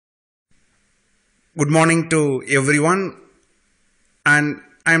Good morning to everyone, and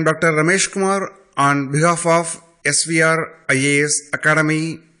I am Dr. Ramesh Kumar on behalf of SVR IAS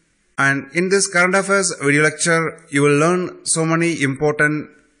Academy, and in this current affairs video lecture you will learn so many important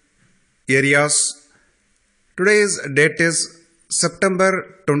areas. Today's date is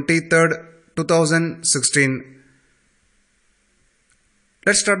September 23rd, 2016.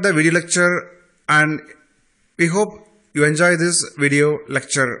 Let's start the video lecture, and we hope you enjoy this video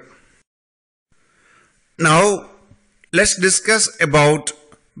lecture. Now, let's discuss about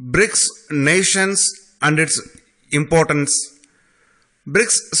BRICS nations and its importance.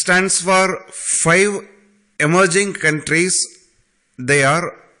 BRICS stands for 5 emerging countries. They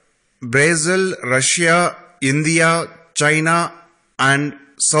are Brazil, Russia, India, China, and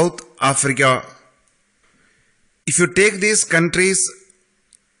South Africa. If you take these countries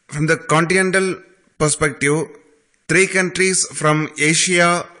from the continental perspective, 3 countries from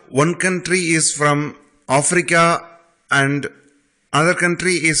Asia, 1 country is from Africa, and another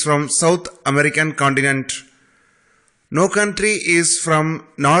country is from South American continent. No country is from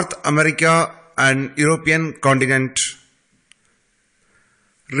North America and European continent.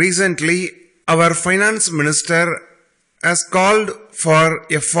 Recently, our finance minister has called for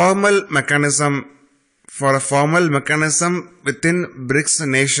a formal mechanism within BRICS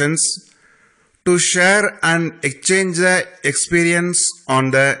nations to share and exchange the experience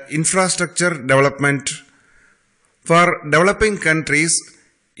on the infrastructure development. For developing countries,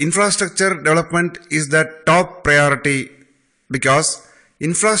 infrastructure development is the top priority because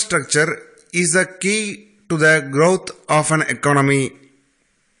infrastructure is the key to the growth of an economy.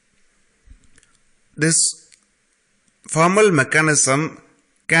 This formal mechanism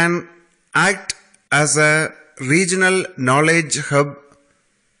can act as a regional knowledge hub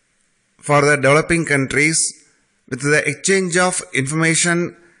for the developing countries with the exchange of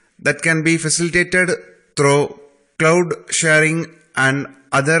information that can be facilitated through cloud sharing and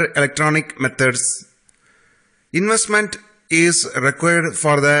other electronic methods. Investment is required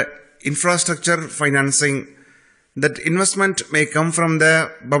for the infrastructure financing. That investment may come from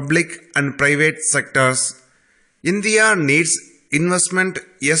the public and private sectors. India needs investment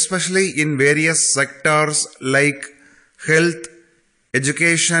especially in various sectors like health,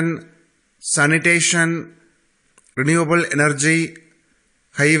 education, sanitation, renewable energy,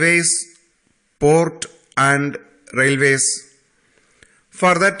 highways, port and railways.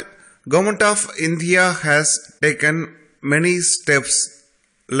 For that, Government of India has taken many steps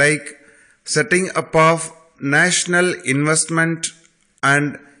like setting up of National Investment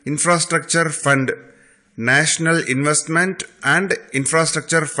and Infrastructure Fund. National Investment and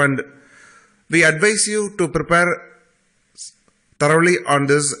Infrastructure Fund. We advise you to prepare thoroughly on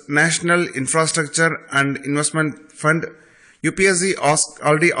this National Infrastructure and Investment Fund. UPSC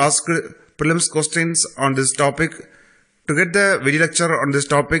already asked prelims questions on this topic. To get the video lecture on this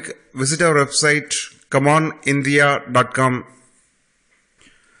topic, visit our website commoonindia.com.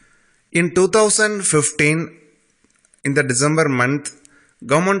 In 2015, in the December month,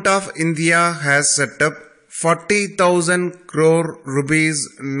 Government of India has set up 40,000 crore rupees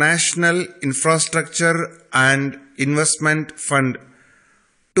National Infrastructure and Investment Fund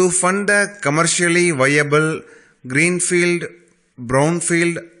to fund the commercially viable greenfield,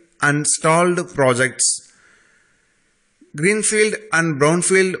 brownfield and stalled projects. Greenfield and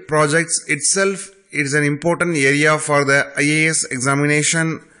brownfield projects itself is an important area for the IAS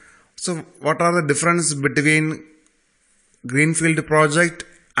examination. So what are the difference between greenfield project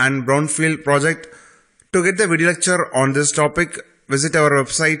and brownfield project? To get the video lecture on this topic, visit our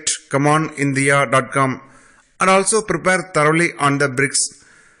website commoonindia.com and also prepare thoroughly on the BRICS.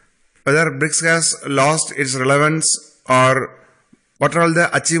 Whether BRICS has lost its relevance or what are all the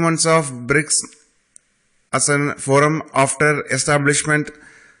achievements of BRICS as a forum after establishment.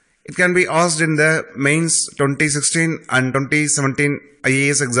 It can be asked in the mains 2016 and 2017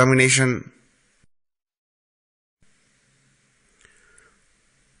 IAS examination.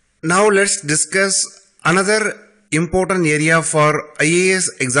 Now let's discuss another important area for IAS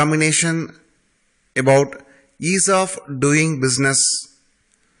examination about ease of doing business.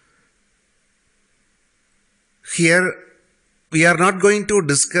 Here we are not going to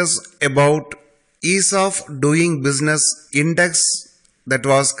discuss about ease of doing business index that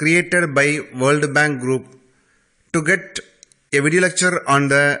was created by World Bank Group. To get a video lecture on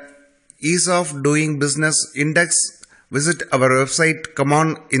the ease of doing business index, visit our website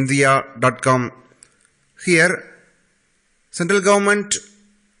commoonindia.com. Here, central government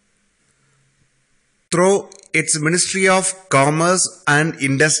through its Ministry of Commerce and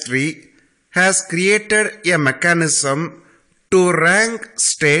Industry has created a mechanism to rank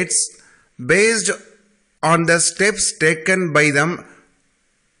states based on the steps taken by them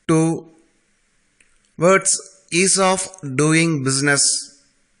towards ease of doing business.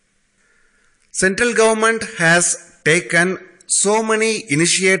 Central government has taken so many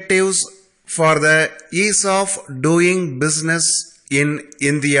initiatives for the ease of doing business in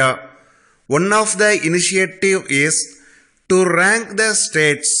India. One of the initiative is to rank the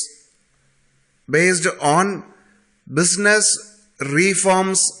states based on Business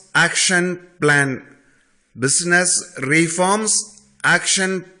Reforms Action Plan. Business Reforms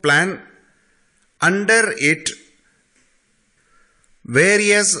Action Plan. Under it,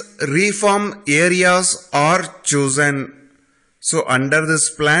 various reform areas are chosen. So under this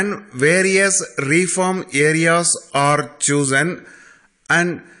plan, various reform areas are chosen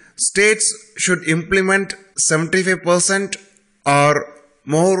and states should implement 75% or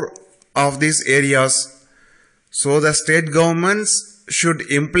more of these areas. So the state governments should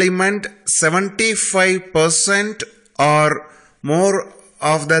implement 75% or more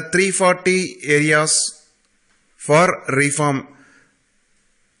of the 340 areas for reform.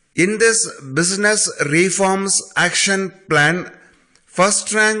 In this Business Reforms Action Plan,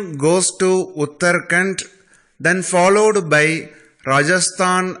 first rank goes to Uttarakhand, then followed by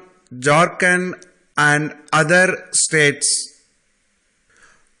Rajasthan, Jharkhand and other states.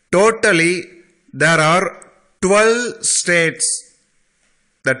 Totally, there are 12 states.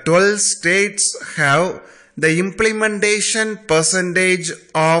 The 12 states have the implementation percentage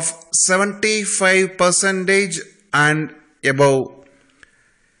of 75% and above.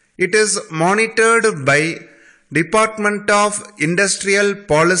 It is monitored by Department of Industrial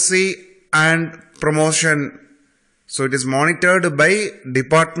Policy and Promotion. So it is monitored by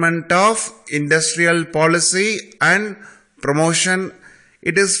Department of Industrial Policy and Promotion.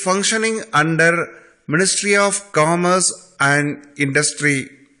 It is functioning under Ministry of Commerce and Industry.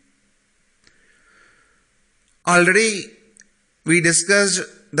 Already we discussed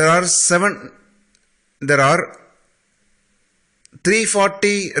there are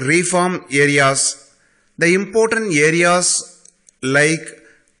 340 reform areas. The important areas like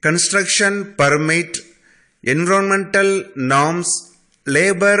construction permit, environmental norms,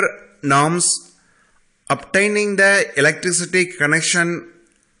 labor norms, obtaining the electricity connection,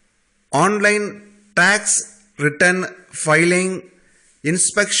 online tax return filing,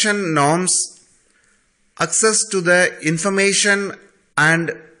 inspection norms, access to the information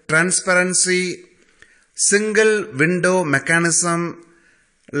and transparency, single window mechanism,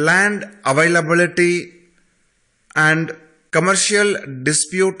 land availability and commercial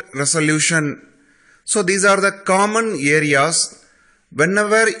dispute resolution. So these are the common areas.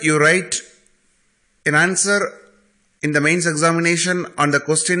 Whenever you write an answer in the mains examination on the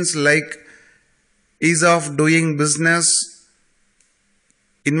questions like ease of doing business,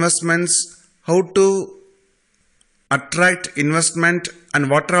 investments, how to attract investment and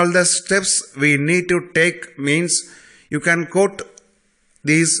what are all the steps we need to take, means you can quote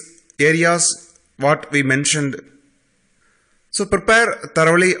these areas what we mentioned. So prepare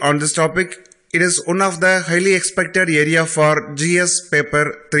thoroughly on this topic. It is one of the highly expected area for GS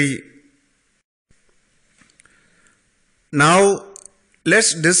paper 3. Now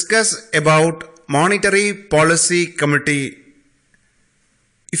let's discuss about Monetary Policy Committee.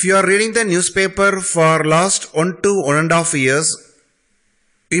 If you are reading the newspaper for last 1 to 1.5 years,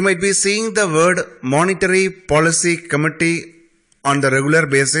 you might be seeing the word Monetary Policy Committee on the regular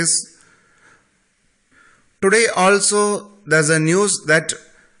basis. Today also there's a news that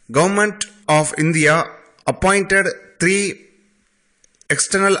Government of India appointed 3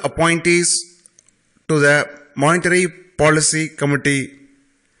 external appointees to the Monetary Policy Committee.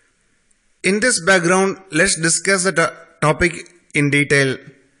 In this background, let's discuss the topic in detail.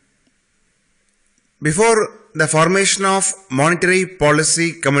 Before the formation of Monetary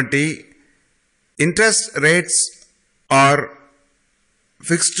Policy Committee, interest rates are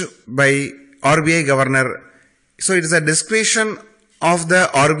fixed by RBI Governor. So it is a discretion of the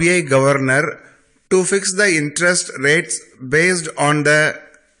RBI Governor to fix the interest rates based on the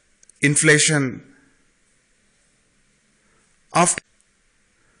inflation. After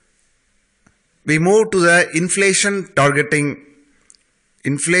we move to the inflation targeting.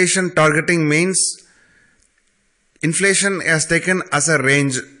 Inflation targeting means inflation is taken as a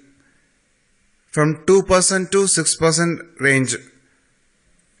range from 2% to 6% range.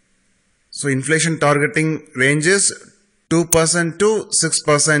 So inflation targeting range is 2% to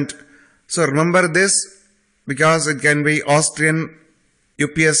 6%. So remember this because it can be Austrian,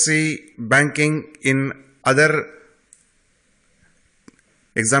 UPSC, banking in other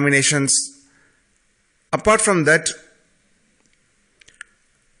examinations. Apart from that,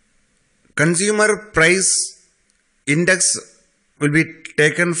 Consumer price index will be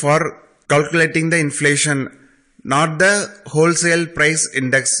taken for calculating the inflation, not the wholesale price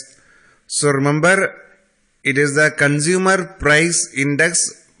index. So remember, it is the consumer price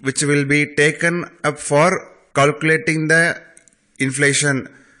index which will be taken up for calculating the inflation.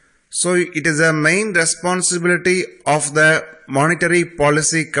 So it is a main responsibility of the Monetary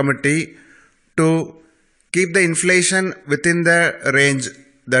Policy Committee to keep the inflation within the range,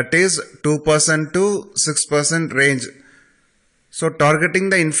 that is 2% to 6% range. So targeting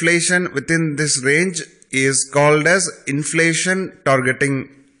the inflation within this range is called as inflation targeting.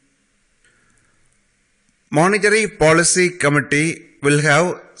 Monetary Policy Committee will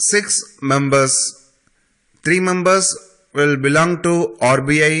have 6 members. 3 members will belong to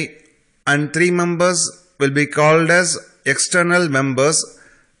RBI and 3 members will be called as external members,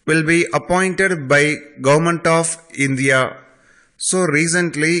 will be appointed by Government of India. So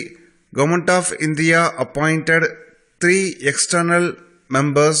recently, Government of India appointed 3 external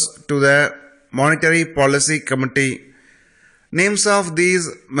members to the Monetary Policy Committee. Names of these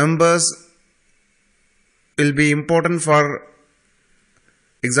members will be important for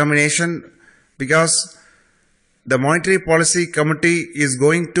examination because the Monetary Policy Committee is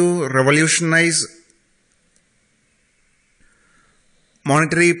going to revolutionize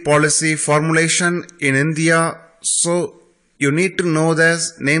monetary policy formulation in India. So you need to know the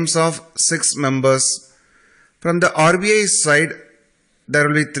names of 6 members. From the RBI side, there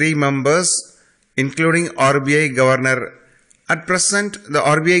will be 3 members, including RBI Governor. At present, the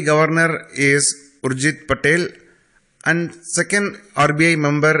RBI Governor is Urjit Patel, and second RBI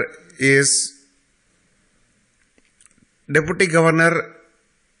member is Deputy Governor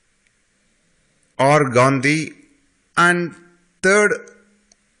R. Gandhi, and third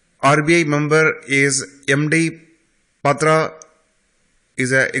RBI member is MD Patra,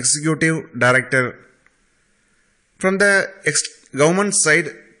 is an executive director. From the government side,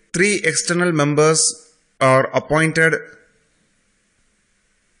 3 external members are appointed.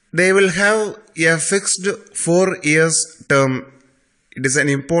 They will have a fixed 4 years term. It is an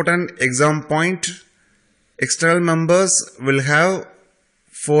important exam point. External members will have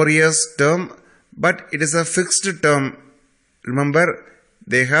 4 years term, but it is a fixed term. Remember,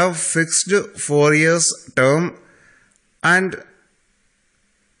 they have fixed 4 years term and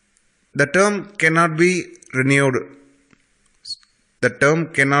the term cannot be renewed. The term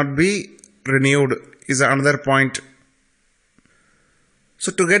cannot be renewed is another point.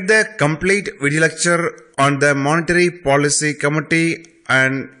 So to get the complete video lecture on the Monetary Policy Committee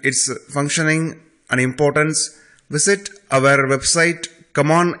and its functioning and importance, visit our website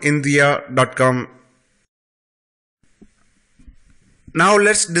commoonindia.com. Now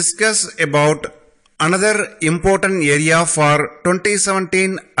let's discuss about another important area for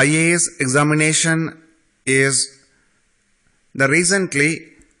 2017 IAS examination is the recently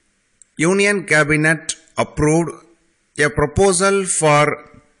Union Cabinet approved a proposal for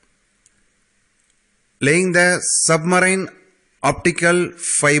laying the submarine optical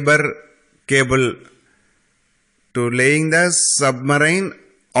fiber cable. To laying the submarine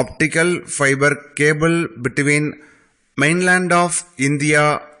optical fiber cable between mainland of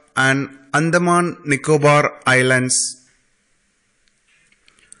India and Andaman Nicobar Islands.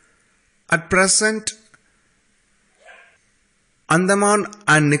 At present, Andaman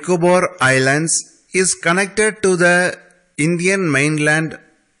and Nicobar Islands is connected to the Indian mainland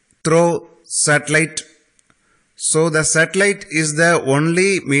through satellite. So the satellite is the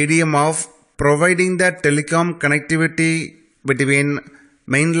only medium of providing the telecom connectivity between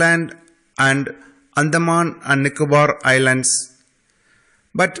mainland and Andaman and Nicobar Islands.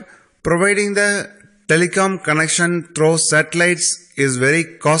 But providing the telecom connection through satellites is very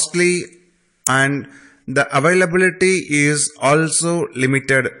costly and the availability is also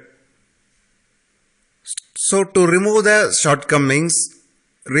limited. So to remove the shortcomings,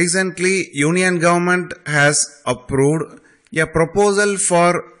 recently Union Government has approved a proposal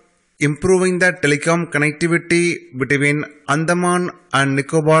for improving the telecom connectivity between Andaman and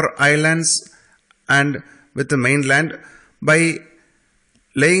Nicobar Islands and with the mainland by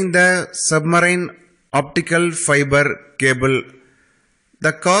laying the submarine optical fiber cable.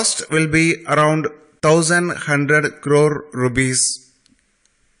 The cost will be around 1,100 crore rupees.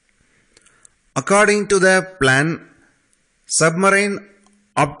 According to the plan, submarine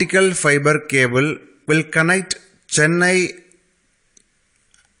optical fiber cable will connect Chennai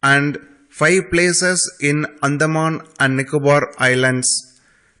and 5 places in Andaman and Nicobar Islands.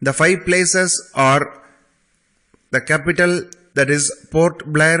 The 5 places are the capital, that is Port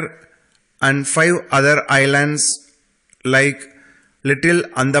Blair, and 5 other islands like Little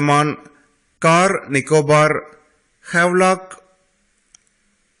Andaman, Car Nicobar, Havelock,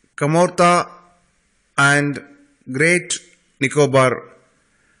 Comortha and Great Nicobar.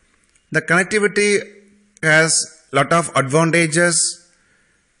 The connectivity has lot of advantages.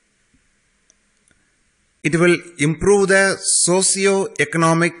 It will improve the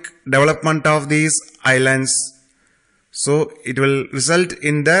socio-economic development of these islands. So it will result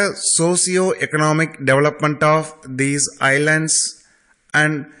in the socio-economic development of these islands,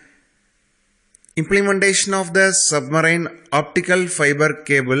 and implementation of the submarine optical fiber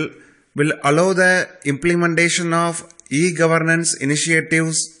cable will allow the implementation of e-governance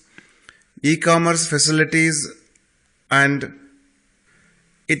initiatives, e-commerce facilities, and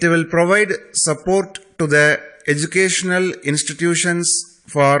it will provide support to the educational institutions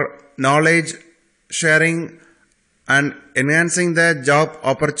for knowledge sharing and enhancing the job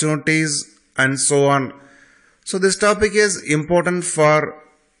opportunities and so on. So this topic is important for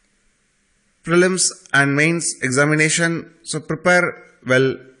prelims and mains examination. So prepare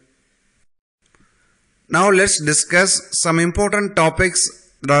well. Now let's discuss some important topics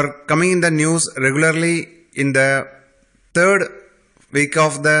that are coming in the news regularly in the third week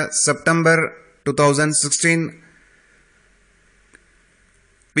of the September 2016.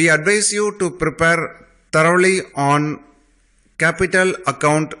 We advise you to prepare thoroughly on capital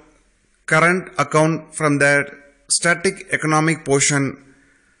account, current account from the static economic portion.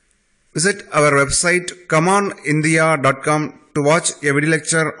 Visit our website comeonindia.com to watch a video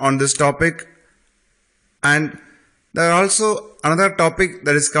lecture on this topic. And there are also another topic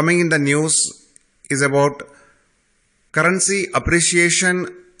that is coming in the news is about currency appreciation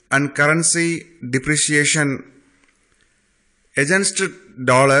and currency depreciation. Against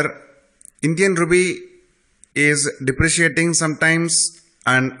dollar, Indian rupee is depreciating sometimes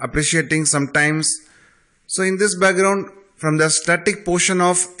and appreciating sometimes. So in this background, from the static portion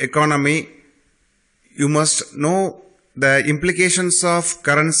of economy, you must know the implications of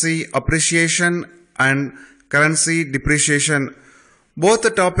currency appreciation and currency depreciation. Both the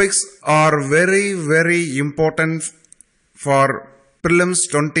topics are very, very important for prelims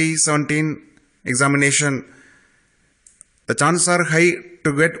 2017 examination. The chances are high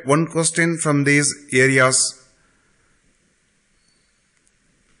to get one question from these areas.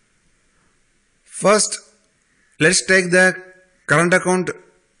 First, let's take the current account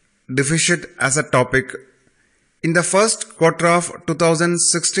deficit as a topic. In the first quarter of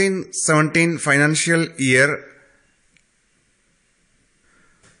 2016-17 financial year,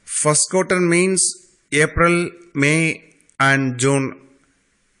 first quarter means April, May and June.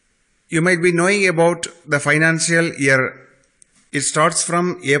 You might be knowing about the financial year. It starts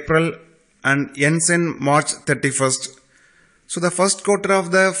from April and ends in March 31st. So the first quarter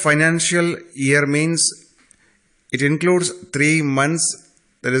of the financial year means it includes 3 months,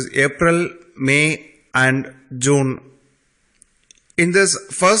 that is April, May and June. In this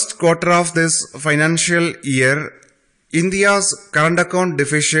first quarter of this financial year, India's current account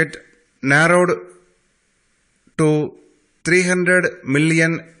deficit narrowed to $300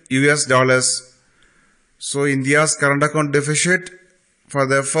 million. So India's current account deficit for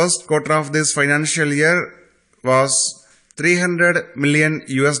the first quarter of this financial year was $300 million.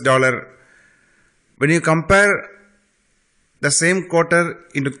 When you compare the same quarter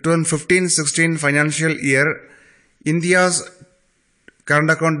in 2015-16 financial year, India's current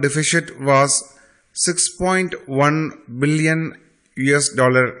account deficit was $6.1 billion.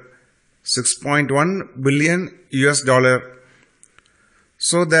 $6.1 billion.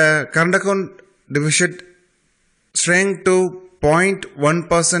 So the current account deficit shrank to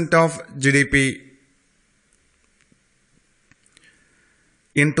 0.1% of GDP.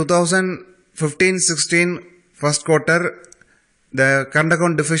 In 2015-16 first quarter, the current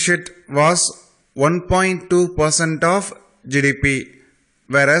account deficit was 1.2% of GDP,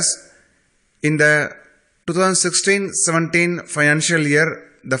 whereas in the 2016-17 financial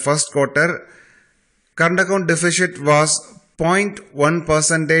year, the first quarter, current account deficit was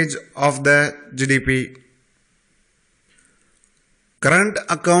 0.1% of the GDP. Current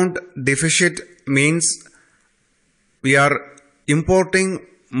account deficit means we are importing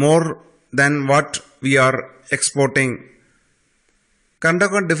more than what we are exporting. Current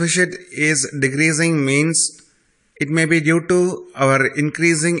account deficit is decreasing means it may be due to our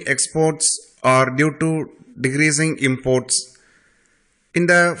increasing exports or due to decreasing imports. In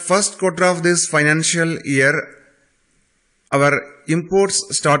the first quarter of this financial year, our imports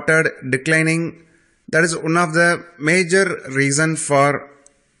started declining. That is one of the major reasons for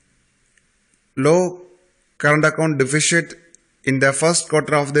low current account deficit in the first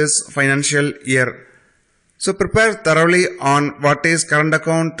quarter of this financial year. So prepare thoroughly on what is current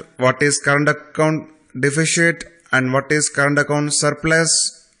account, what is current account deficit, and what is current account surplus,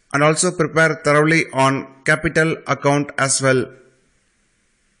 and also prepare thoroughly on capital account as well.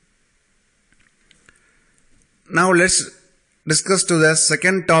 Now let's discuss to the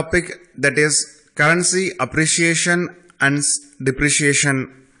second topic, that is currency appreciation and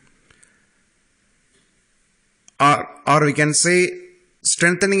depreciation, or we can say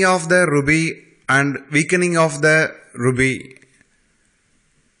strengthening of the rupee and weakening of the rupee.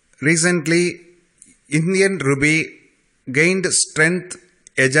 Recently, Indian rupee gained strength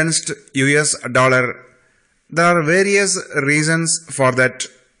against US dollar. There are various reasons for that.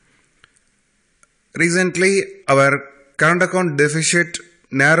 Recently, our current account deficit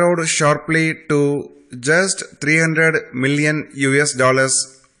narrowed sharply to just 300 million US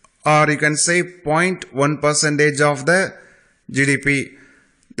dollars, or you can say 0.1% of the GDP.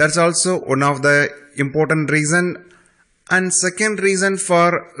 That's also one of the important reason. And second reason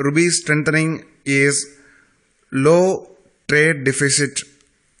for rupee strengthening is low trade deficit,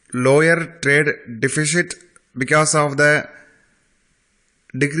 lower trade deficit because of the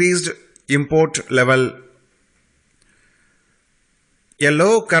decreased import level. A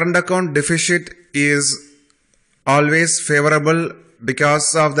low current account deficit is always favorable.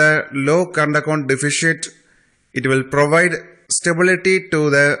 Because of the low current account deficit, it will provide stability to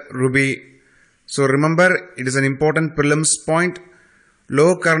the rupee. So remember, it is an important prelims point.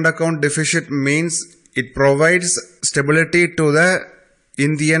 Low current account deficit means it provides stability to the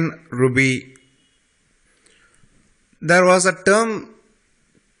Indian rupee. There was a term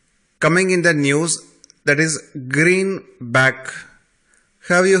coming in the news, that is greenback.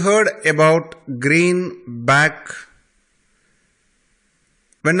 Have you heard about greenback?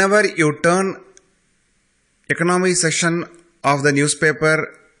 Whenever you turn economy section of the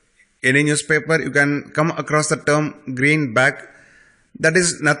newspaper, any newspaper, you can come across the term greenback. That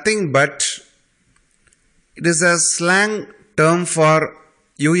is nothing but it is a slang term for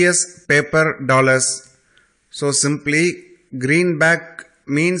US paper dollars. So simply greenback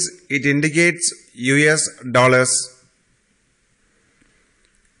means it indicates US dollars.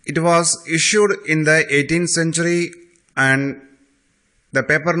 It was issued in the 18th century and the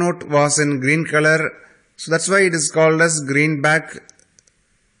paper note was in green color. So that's why it is called as greenback.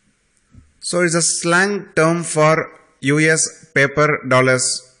 So it's a slang term for US paper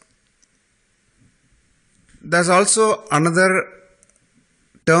dollars. There's also another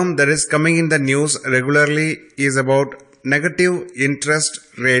term that is coming in the news regularly, is about negative interest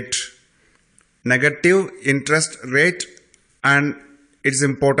rate. Negative interest rate and its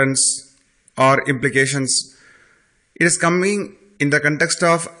importance or implications. It is coming in the context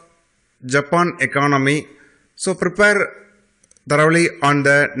of Japan economy. So prepare thoroughly on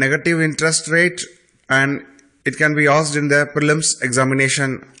the negative interest rate, and it can be asked in the prelims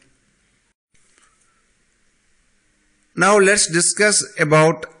examination. Now let's discuss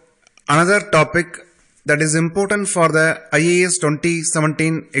about another topic that is important for the IAS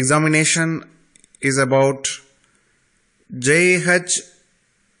 2017 examination, is about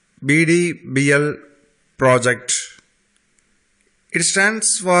JHBDBL project. It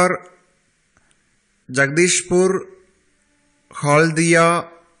stands for Jagdishpur, Haldia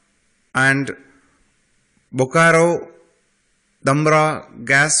and Bokaro Dhamra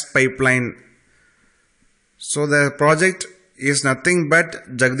gas pipeline. So the project is nothing but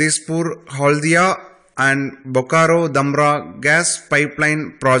Jagdishpur, Haldia and Bokaro Dhamra gas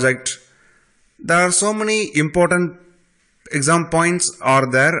pipeline project. There are so many important exam points are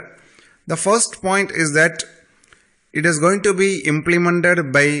there. The first point is that it is going to be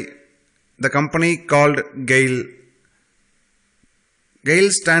implemented by the company called GAIL.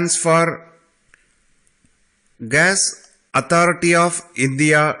 GAIL stands for Gas Authority of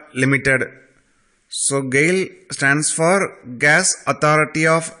India Limited. So GAIL stands for Gas Authority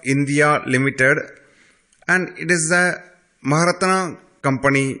of India Limited, and it is the Maharatna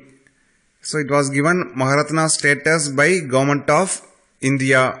company. So it was given Maharatna status by Government of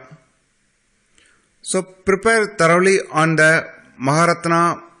India. So prepare thoroughly on the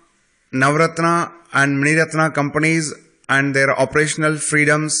Maharatna, Navratna and Maniratna companies and their operational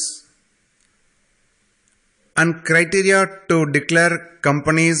freedoms and criteria to declare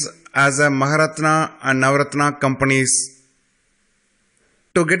companies as a Maharatna and Navratna companies.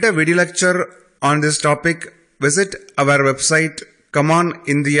 To get a video lecture on this topic, visit our website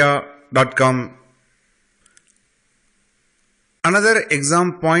commandindia.com. Another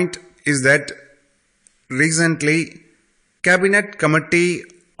exam point is that recently Cabinet Committee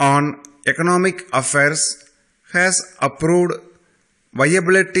on Economic Affairs has approved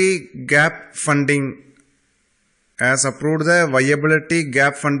viability gap funding. has approved the viability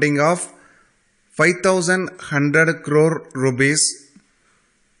gap funding of 5,100 crore rupees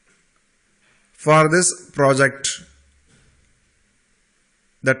for this project.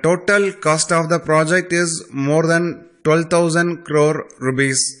 The total cost of the project is more than 12,000 crore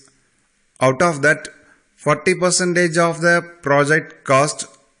rupees. Out of that, 40% of the project cost,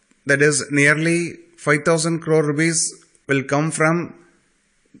 that is nearly 5,000 crore rupees, will come from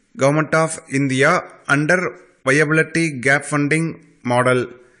Government of India under viability gap funding model.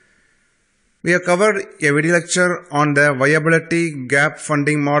 We have covered a video lecture on the viability gap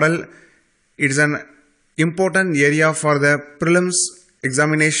funding model. It is an important area for the prelims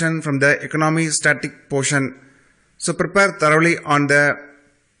examination from the economy static portion. So prepare thoroughly on the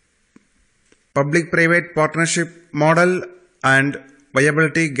public-private partnership model and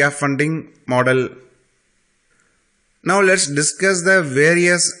viability gap funding model. Now let's discuss the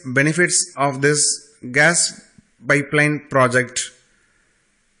various benefits of this gas pipeline project.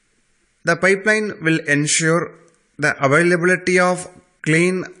 The pipeline will ensure the availability of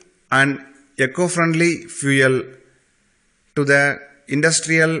clean and eco-friendly fuel to the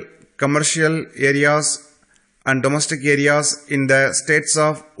industrial, commercial areas and domestic areas in the states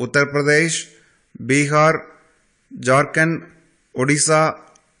of Uttar Pradesh, Bihar, Jharkhand, Odisha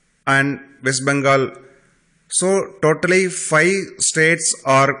and West Bengal. So totally 5 states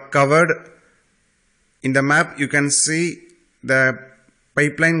are covered. In the map you can see the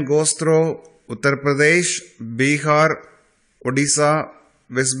pipeline goes through Uttar Pradesh, Bihar, Odisha,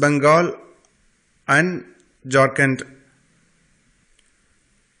 West Bengal and Jharkhand.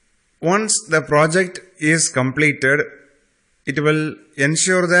 Once the project is completed, it will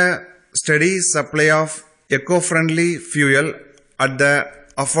ensure the steady supply of eco-friendly fuel at the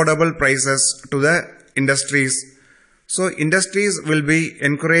affordable prices to the industries. So industries will be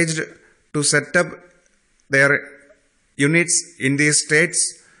encouraged to set up their units in these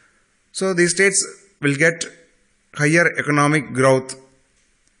states. So these states will get higher economic growth.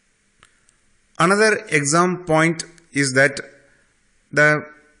 Another exam point is that the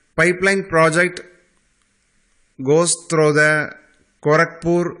pipeline project goes through the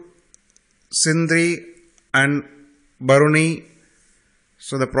Gorakhpur, Sindri and Baruni.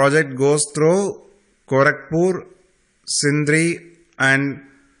 So the project goes through Gorakhpur, Sindri and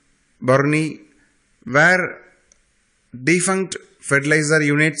Baruni, where defunct fertilizer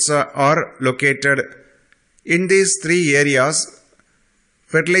units are located. In these 3 areas,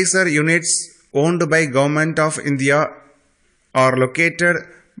 fertilizer units owned by Government of India are located,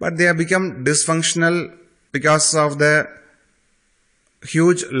 but they have become dysfunctional because of the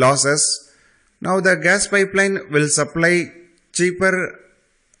huge losses. Now the gas pipeline will supply cheaper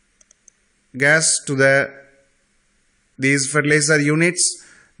gas to these fertilizer units.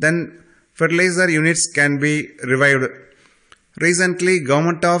 Then fertilizer units can be revived. Recently,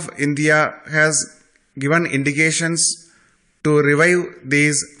 Government of India has given indications to revive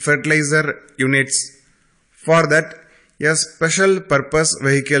these fertilizer units. For that, a special purpose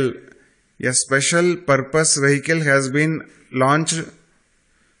vehicle has been launched.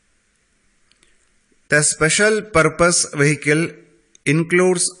 The special purpose vehicle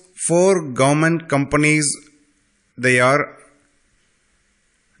includes 4 government companies. They are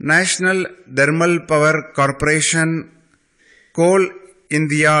National Thermal Power Corporation, Coal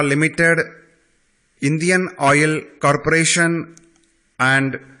India Limited, Indian Oil Corporation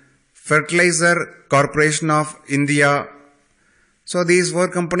and Fertilizer Corporation of India. So these 4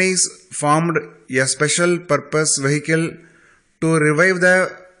 companies formed a special purpose vehicle to revive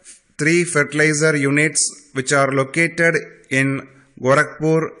the 3 fertilizer units which are located in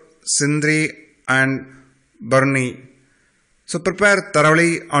Gorakhpur, Sindri and Baruni. So prepare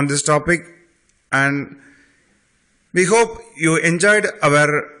thoroughly on this topic, and we hope you enjoyed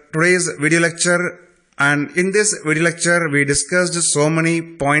our today's video lecture. And in this video lecture we discussed so many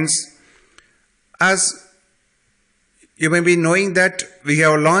points. As you may be knowing that we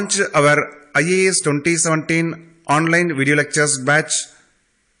have launched our IAS 2017 online video lectures batch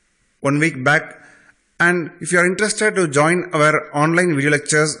 1 week back, and if you are interested to join our online video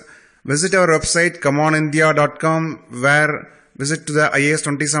lectures, visit our website commoonindia.com, where visit to the IAS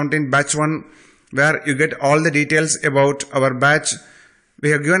 2017 batch 1, where you get all the details about our batch.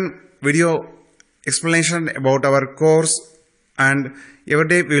 We have given video explanation about our course, and every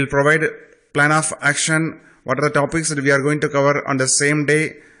day we will provide plan of action. What are the topics that we are going to cover on the same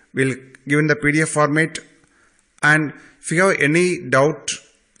day? We will give in the PDF format. And if you have any doubt,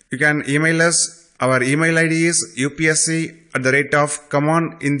 you can email us. Our email ID is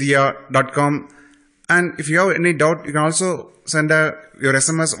upsc@commoonindia.com. And if you have any doubt, you can also send your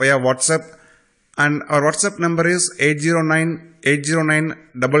SMS via WhatsApp. and our WhatsApp number is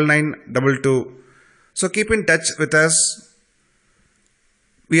 809-809-9922. So keep in touch with us.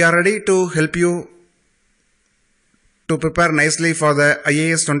 We are ready to help you to prepare nicely for the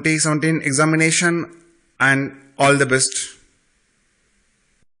IAS 2017 examination, and all the best.